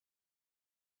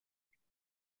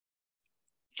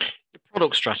The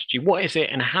product strategy, what is it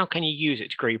and how can you use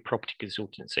it to grow your property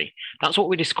consultancy? That's what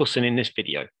we're discussing in this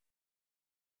video.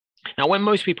 Now, when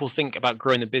most people think about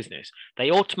growing the business, they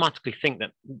automatically think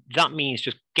that that means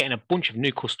just getting a bunch of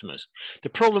new customers. The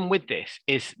problem with this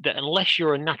is that unless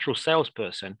you're a natural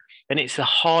salesperson, then it's the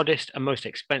hardest and most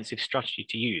expensive strategy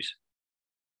to use.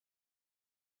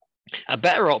 A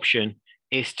better option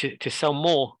is to sell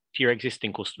more to your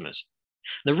existing customers.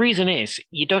 The reason is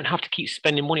you don't have to keep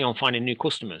spending money on finding new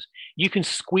customers. You can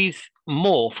squeeze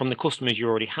more from the customers you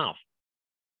already have.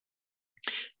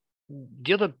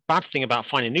 The other bad thing about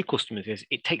finding new customers is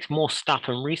it takes more staff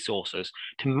and resources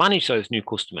to manage those new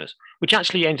customers, which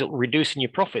actually ends up reducing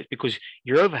your profits because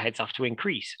your overheads have to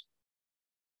increase.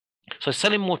 So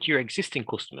selling more to your existing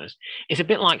customers is a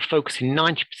bit like focusing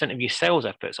 90% of your sales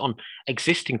efforts on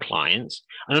existing clients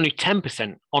and only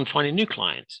 10% on finding new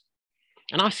clients.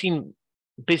 And I've seen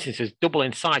businesses double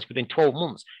in size within 12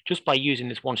 months just by using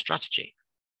this one strategy.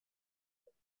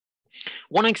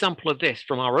 One example of this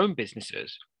from our own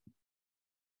businesses,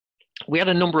 we had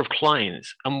a number of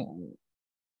clients and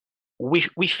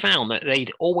we found that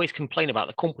they'd always complain about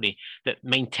the company that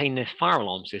maintained their fire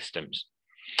alarm systems.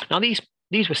 Now,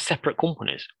 these were separate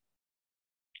companies,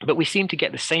 but we seemed to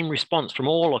get the same response from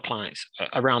all our clients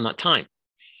around that time.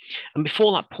 And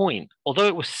before that point, although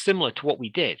it was similar to what we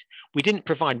didn't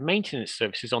provide maintenance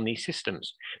services on these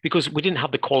systems because we didn't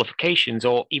have the qualifications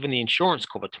or even the insurance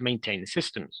cover to maintain the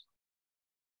systems.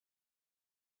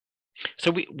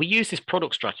 So we used this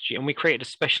product strategy and we created a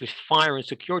specialist fire and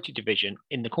security division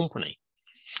in the company.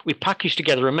 We packaged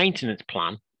together a maintenance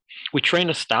plan. We trained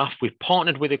our staff. We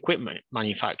partnered with equipment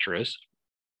manufacturers.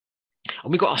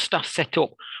 And we got our staff set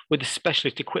up with the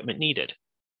specialist equipment needed.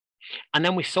 And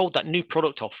then we sold that new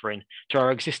product offering to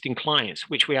our existing clients,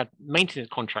 which we had maintenance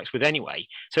contracts with anyway.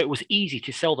 So it was easy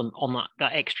to sell them on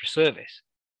that extra service.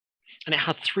 And it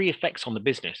had three effects on the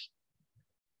business.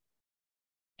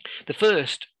 The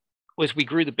first was we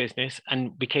grew the business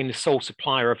and became the sole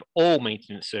supplier of all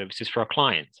maintenance services for our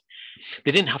clients.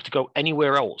 They didn't have to go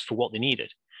anywhere else for what they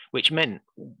needed, which meant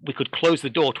we could close the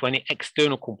door to any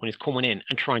external companies coming in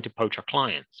and trying to poach our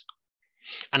clients.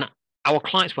 And our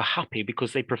clients were happy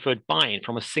because they preferred buying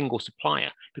from a single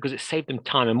supplier because it saved them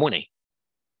time and money.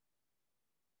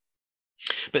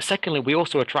 But secondly, we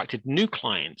also attracted new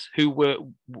clients who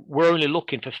were only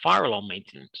looking for fire alarm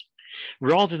maintenance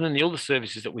rather than the other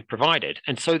services that we provided.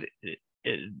 And so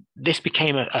this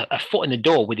became a foot in the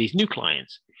door with these new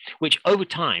clients, which over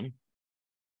time,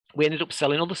 we ended up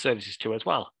selling other services to as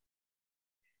well.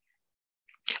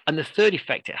 And the third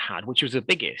effect it had, which was the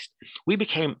biggest, we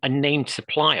became a named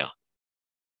supplier.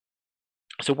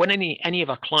 So when any of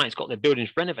our clients got their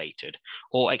buildings renovated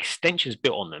or extensions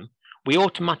built on them, we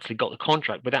automatically got the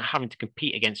contract without having to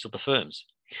compete against other firms.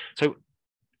 So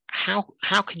how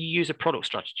can you use a product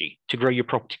strategy to grow your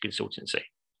property consultancy?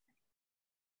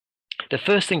 The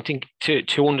first thing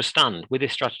to understand with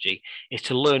this strategy is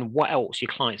to learn what else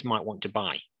your clients might want to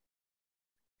buy.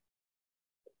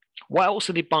 What else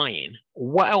are they buying?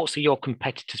 What else are your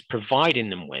competitors providing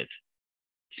them with?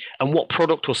 And what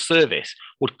product or service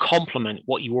would complement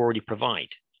what you already provide?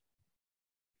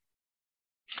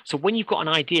 So when you've got an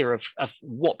idea of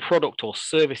what product or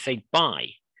service they buy,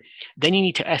 then you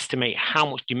need to estimate how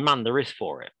much demand there is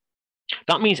for it.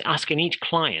 That means asking each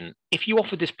client, if you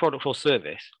offer this product or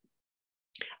service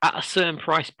at a certain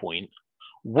price point,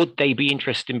 would they be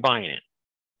interested in buying it?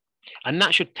 And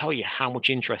that should tell you how much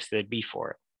interest there'd be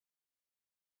for it.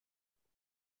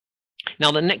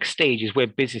 Now, the next stage is where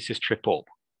businesses trip up.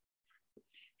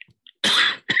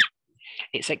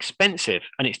 It's expensive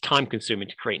and it's time consuming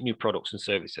to create new products and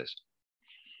services.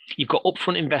 You've got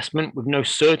upfront investment with no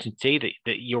certainty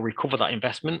that you'll recover that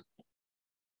investment.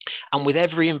 And with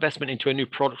every investment into a new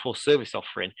product or service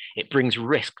offering, it brings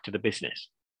risk to the business.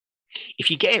 If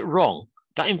you get it wrong,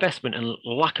 that investment and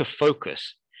lack of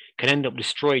focus can end up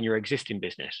destroying your existing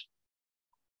business.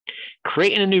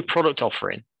 Creating a new product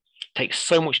offering takes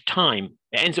so much time,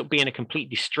 it ends up being a complete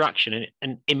distraction.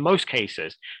 And in most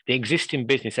cases, the existing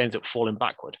business ends up falling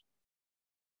backward.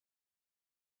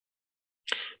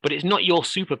 But it's not your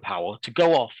superpower to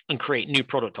go off and create new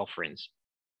product offerings.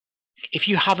 If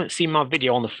you haven't seen my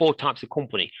video on the 4 types of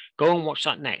company, go and watch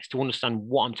that next to understand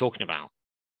what I'm talking about.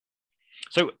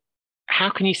 So how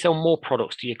can you sell more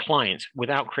products to your clients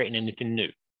without creating anything new?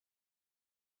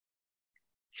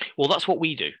 Well, that's what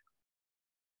we do.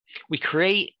 We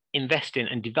create, invest in,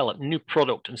 and develop new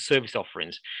product and service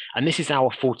offerings. And this is our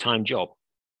full-time job.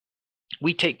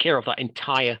 We take care of that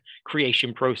entire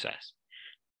creation process.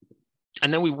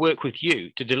 And then we work with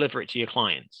you to deliver it to your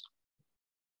clients.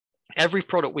 Every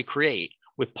product we create,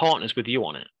 we're partners with you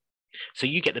on it. So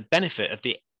you get the benefit of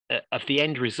the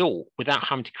end result without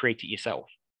having to create it yourself.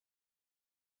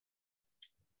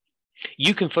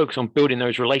 You can focus on building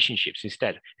those relationships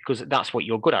instead, because that's what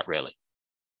you're good at, really.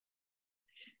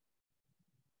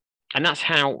 And that's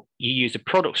how you use a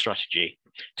product strategy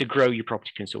to grow your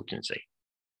property consultancy.